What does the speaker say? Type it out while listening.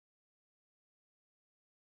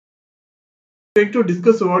Going to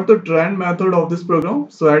discuss about the trend method of this program.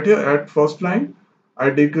 So at here at first line, I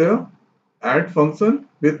declare add function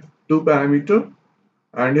with two parameter,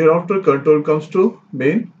 and hereafter control comes to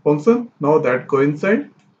main function. Now that coincide.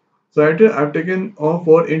 So at here I've taken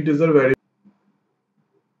four integer variable.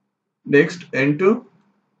 Next enter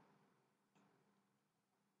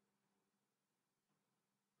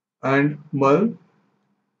and mul.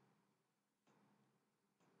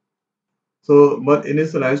 So mul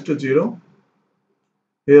initialized to 0.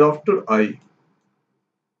 Hereafter I.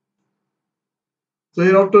 So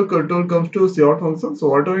hereafter control comes to cout function. So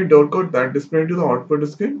whatever I dot code that display into the output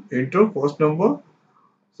screen. Enter first number.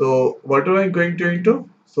 So whatever I'm going to enter,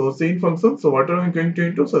 so scene function, so whatever I'm going to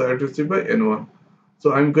enter, so that is received by n1.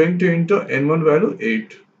 So I'm going to enter n1 value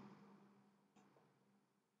 8.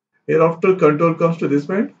 Hereafter control comes to this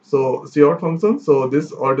point, so cout function, so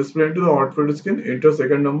this or display into the output screen, enter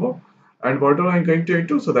second number, and whatever I'm going to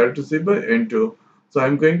enter, so that is received by n2. So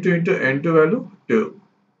I'm going to enter n2 value 2.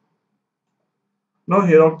 Now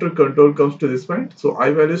hereafter control comes to this point, so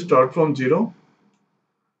I value start from 0,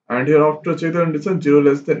 and hereafter check the condition 0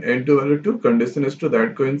 less than n2 value 2, condition is to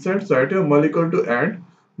that coincide. So at here mul equal to add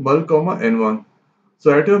mul comma n1.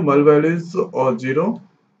 So at here mul value is 0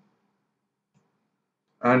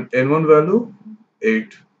 and n1 value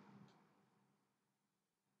 8.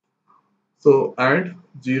 So add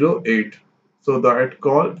 0 8. So that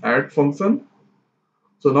call add function.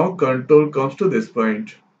 So now control comes to this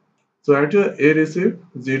point. So at here a receive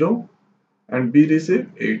 0 and b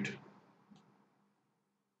receive 8.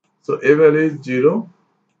 So a value is 0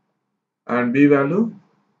 and b value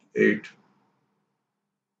 8.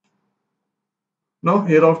 Now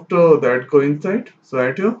hereafter that coincide. So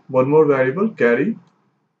at here one more variable carry.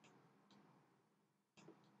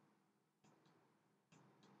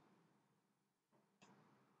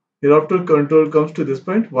 Hereafter control comes to this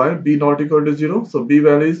point while b not equal to 0. So b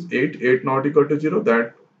value is 8, 8 not equal to 0.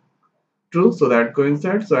 That true. So that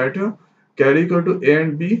coincides. So at here carry equal to a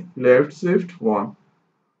and b left shift 1.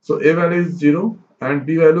 So a value is 0 and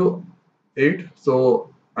b value 8.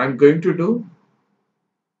 So I'm going to do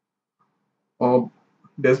uh,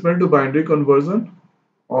 decimal to binary conversion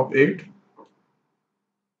of 8.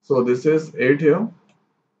 So this is 8 here.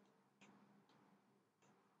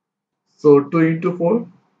 So 2 into 4,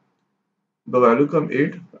 the value come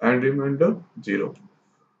 8 and remainder 0.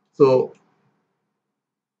 So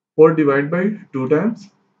 4 divided by 2 times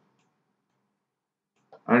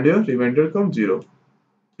and here remainder come 0.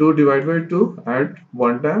 2 divided by 2 add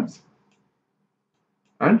 1 times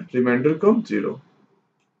and remainder come 0.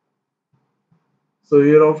 So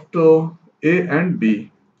here after a and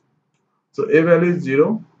b. So a value is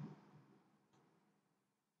 0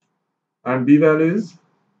 and b value is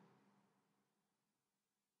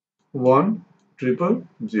 1 triple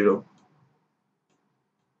 0.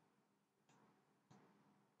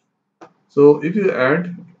 So if you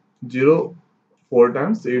add 0 4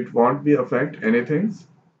 times, it won't be affect anything.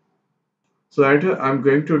 So right here I'm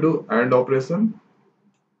going to do AND operation.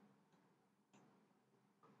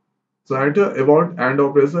 So right here about AND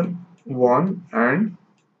operation 1 and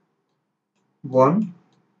 1,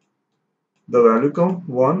 the value come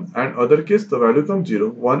 1, and other case the value come 0.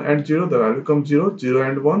 1 and 0, the value come 0. 0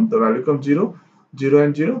 and 1, the value come 0. 0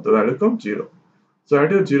 and 0, the value come 0. So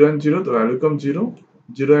right here 0 and 0, the value come 0.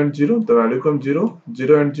 0 and 0, the value come 0.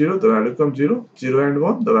 0 and 0, the value come 0. 0 and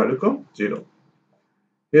 1, the value come 0.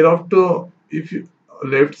 Hereafter, if you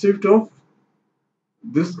left shift of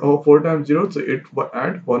this 4 times 0, so it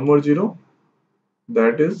add one more 0,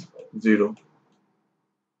 that is 0.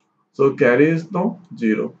 So carry is now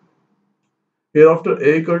 0. Hereafter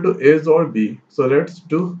a equal to a XOR b. So let's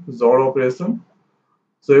do XOR operation.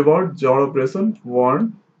 So about XOR operation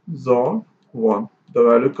 1 XOR 1. The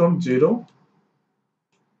value comes 0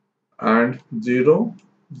 and 0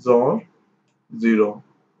 XOR 0.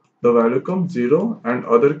 The value comes 0 and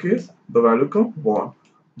other case the value comes 1.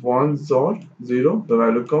 1 XOR 0. The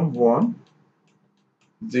value comes 1.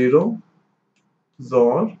 0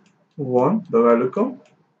 XOR 1. The value comes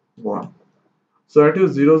 1. So at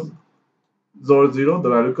is 0 XOR 0. The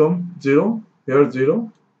value comes 0. Here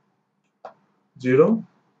 0 0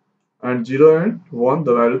 and 0 and 1,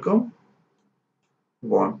 the value come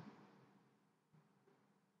 1.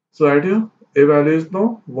 So right here a value is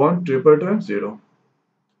now 1 triple times 0.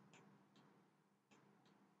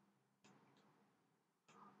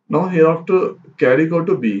 Now hereafter carry go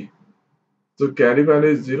to b. So carry value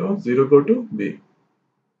is 0, 0 go to b.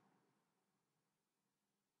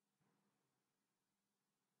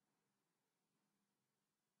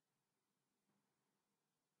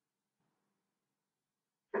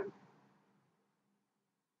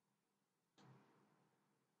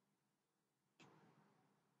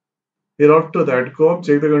 Hereafter that co-op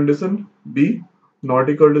check the condition B not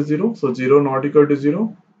equal to 0. So 0 not equal to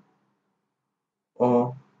 0.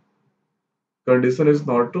 Uh, Condition is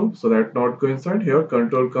not true. So that not coincide. Here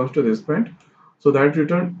control comes to this point. So that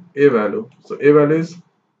return A value. So A value is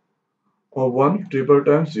 1 triple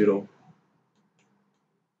times 0.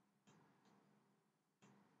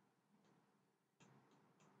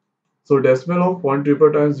 So decimal of 1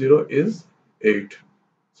 triple times 0 is 8.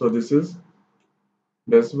 So this is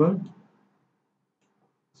decimal.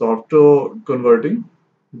 So after converting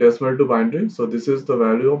decimal to binary, so this is the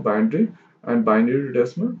value of binary and binary to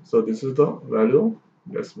decimal. So this is the value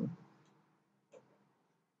of decimal.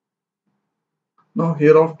 Now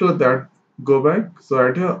hereafter that go back. So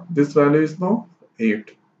at here this value is now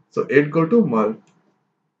 8. So 8 go to mul.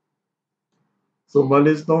 So mul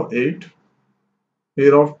is now 8.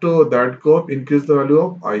 Hereafter that go up increase the value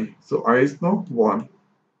of I. So I is now 1.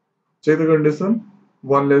 Check the condition.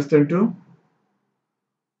 1 less than 2.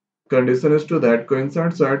 Condition is to that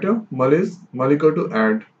coincide. So at here mul equal to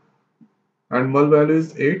add. And mul value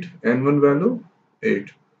is 8. N1 value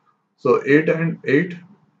 8. So 8 and 8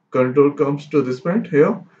 control comes to this point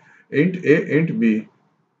here. Int A, int B.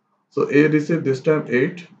 So A receive this time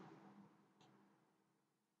 8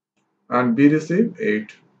 and B receive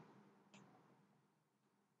 8.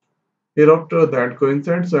 Hereafter that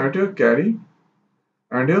coincides, so at your carry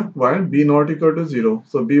and here while B not equal to 0.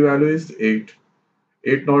 So B value is 8.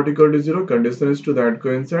 8 not equal to 0, condition is to that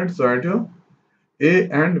coincide. So at your A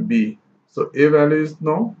and B. So A value is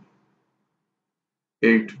now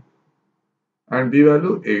 8 and B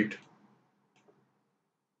value 8.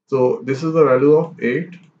 So this is the value of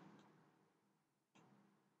 8.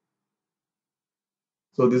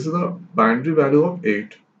 So this is the binary value of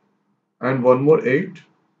 8 and one more 8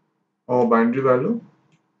 or binary value,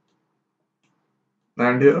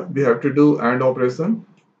 and here we have to do AND operation.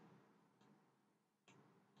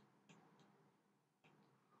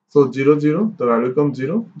 So 0 0 the value comes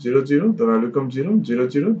 0, 0 0 the value comes 0, 0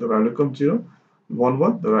 0 the value comes 0, 1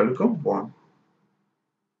 1 the value comes 1,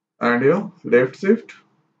 and here left shift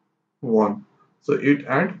 1. So it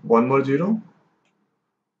add one more 0.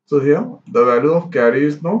 So here the value of carry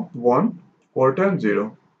is now 1 4 times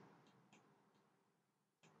 0.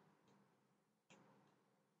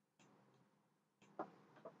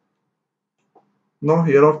 Now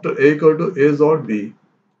hereafter A equal to A XOR B.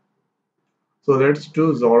 So let's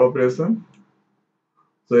do XOR operation.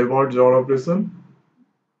 So about XOR operation,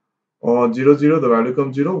 0 0 the value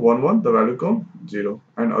comes 0, 1 1 the value comes 0,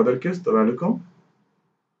 and other case the value comes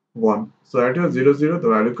 1. So at your 0 0 the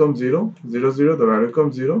value comes 0, 0 0 the value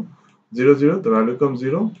comes 0, 0 0 the value comes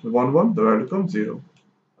 0, 1 1 the value comes 0.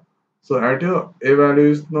 So at your A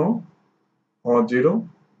value is now 0,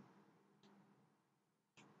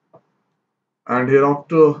 and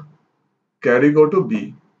hereafter carry go to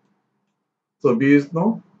B. So B is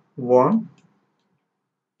now 1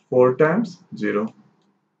 4 times 0.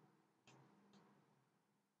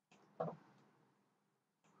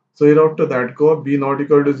 So hereafter that go B not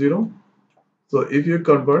equal to 0. So if you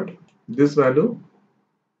convert this value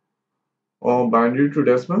binary to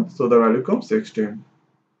decimal, so the value comes 16.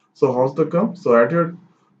 So how's the come? So at your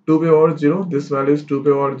 2 power 0, this value is 2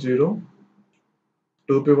 power 0,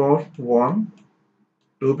 2 power 1,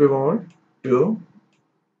 2 power 2,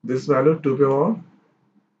 this value 2 power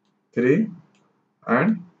 3,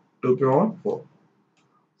 and 2 power 4.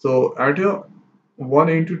 So at your 1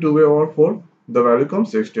 into 2 power 4, the value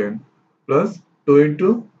comes 16, plus 2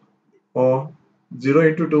 into uh, 0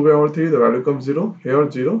 into 2 power 3, the value comes 0, here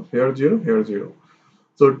 0, here 0, here 0.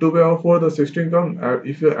 So 2 power 4, the 16 comes,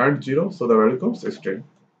 if you add 0, so the value comes 16.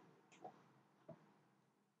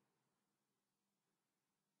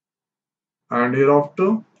 And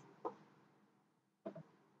hereafter,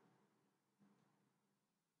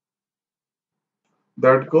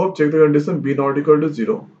 that go check the condition B not equal to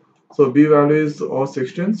 0. So B value is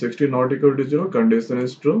 16, 16 not equal to 0, condition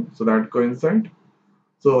is true. So that coincide.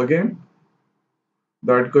 So again,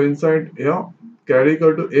 that coincide here, carry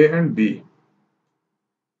equal to A and B.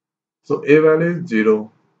 So A value is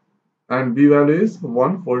 0 and B value is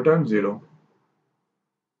 1 4 times 0.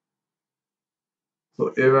 So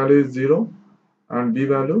A value is 0 and B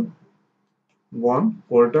value 1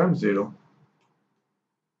 4 times 0.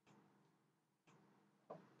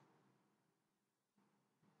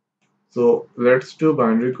 So let's do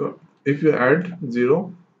binary code. If you add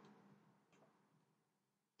 0,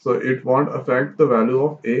 so it won't affect the value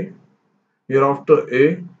of A. Hereafter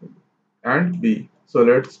A and B. So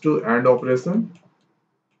let's do AND operation.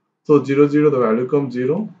 So 0 0 the value comes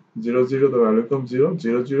 0, 0 0 the value comes 0,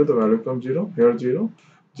 0 0 the value comes 0, here 0,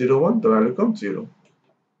 0 1 the value comes 0.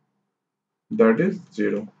 that is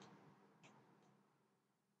 0.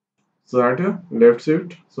 So at a left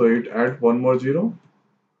shift, so it add one more 0,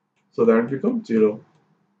 so that becomes 0.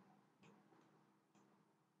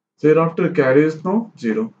 So hereafter carry is now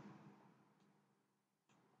 0.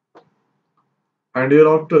 And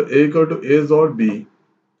hereafter A equal to A XOR B.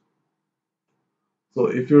 So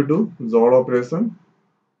if you do XOR operation,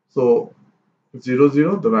 so 0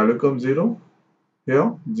 0 the value comes 0,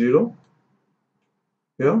 here 0,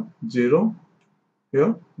 here 0,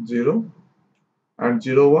 here 0, and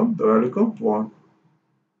 0 1 the value comes 1.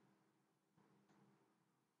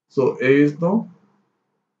 So A is now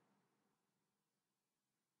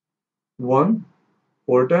 1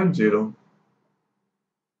 4 times 0.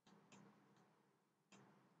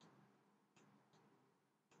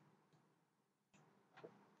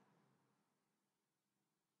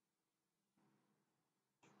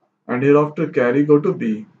 And hereafter carry go to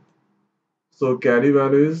B. So carry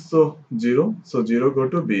value is 0, so 0 go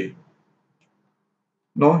to B.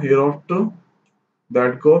 Now hereafter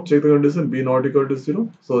that go check the condition B not equal to 0.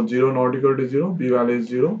 So 0 not equal to 0, B value is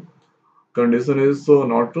 0. Condition is so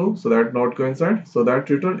not true, so that not coincide, so that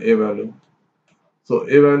return A value. So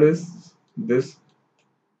A value is this,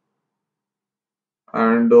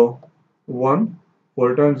 and 1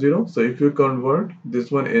 4 times 0. So if you convert this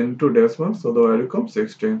one into decimal, so the value comes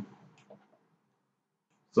 16.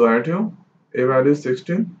 So at here A value is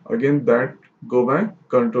 16. Again that go back,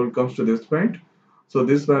 control comes to this point. So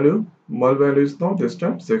this value, mul value is now this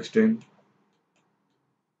time 16.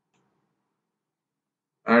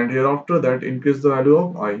 And hereafter that increase the value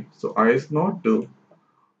of I. So I is not 2.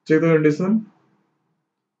 Check the condition.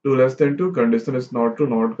 2 less than 2, condition is not true,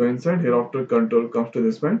 not coincide. Hereafter control comes to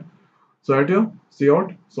this point. So at here, see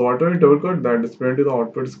out. So whatever double quote that display to the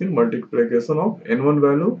output screen multiplication of n1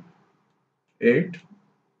 value 8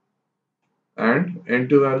 and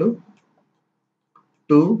n2 value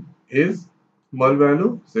 2 is mul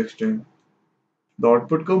value 16. The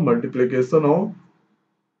output come multiplication of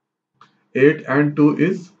 8 and 2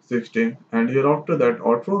 is 16, and hereafter that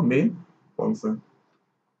output main function.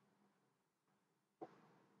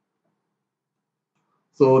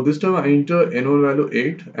 So this time I enter n1 value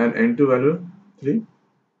 8 and n2 value 3.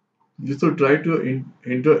 You should try to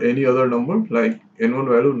enter any other number like n1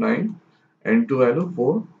 value 9, n2 value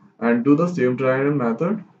 4, and do the same trial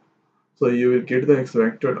method. So you will get the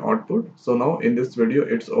expected output. So now in this video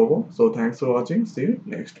it's over. So thanks for watching. See you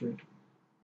next video.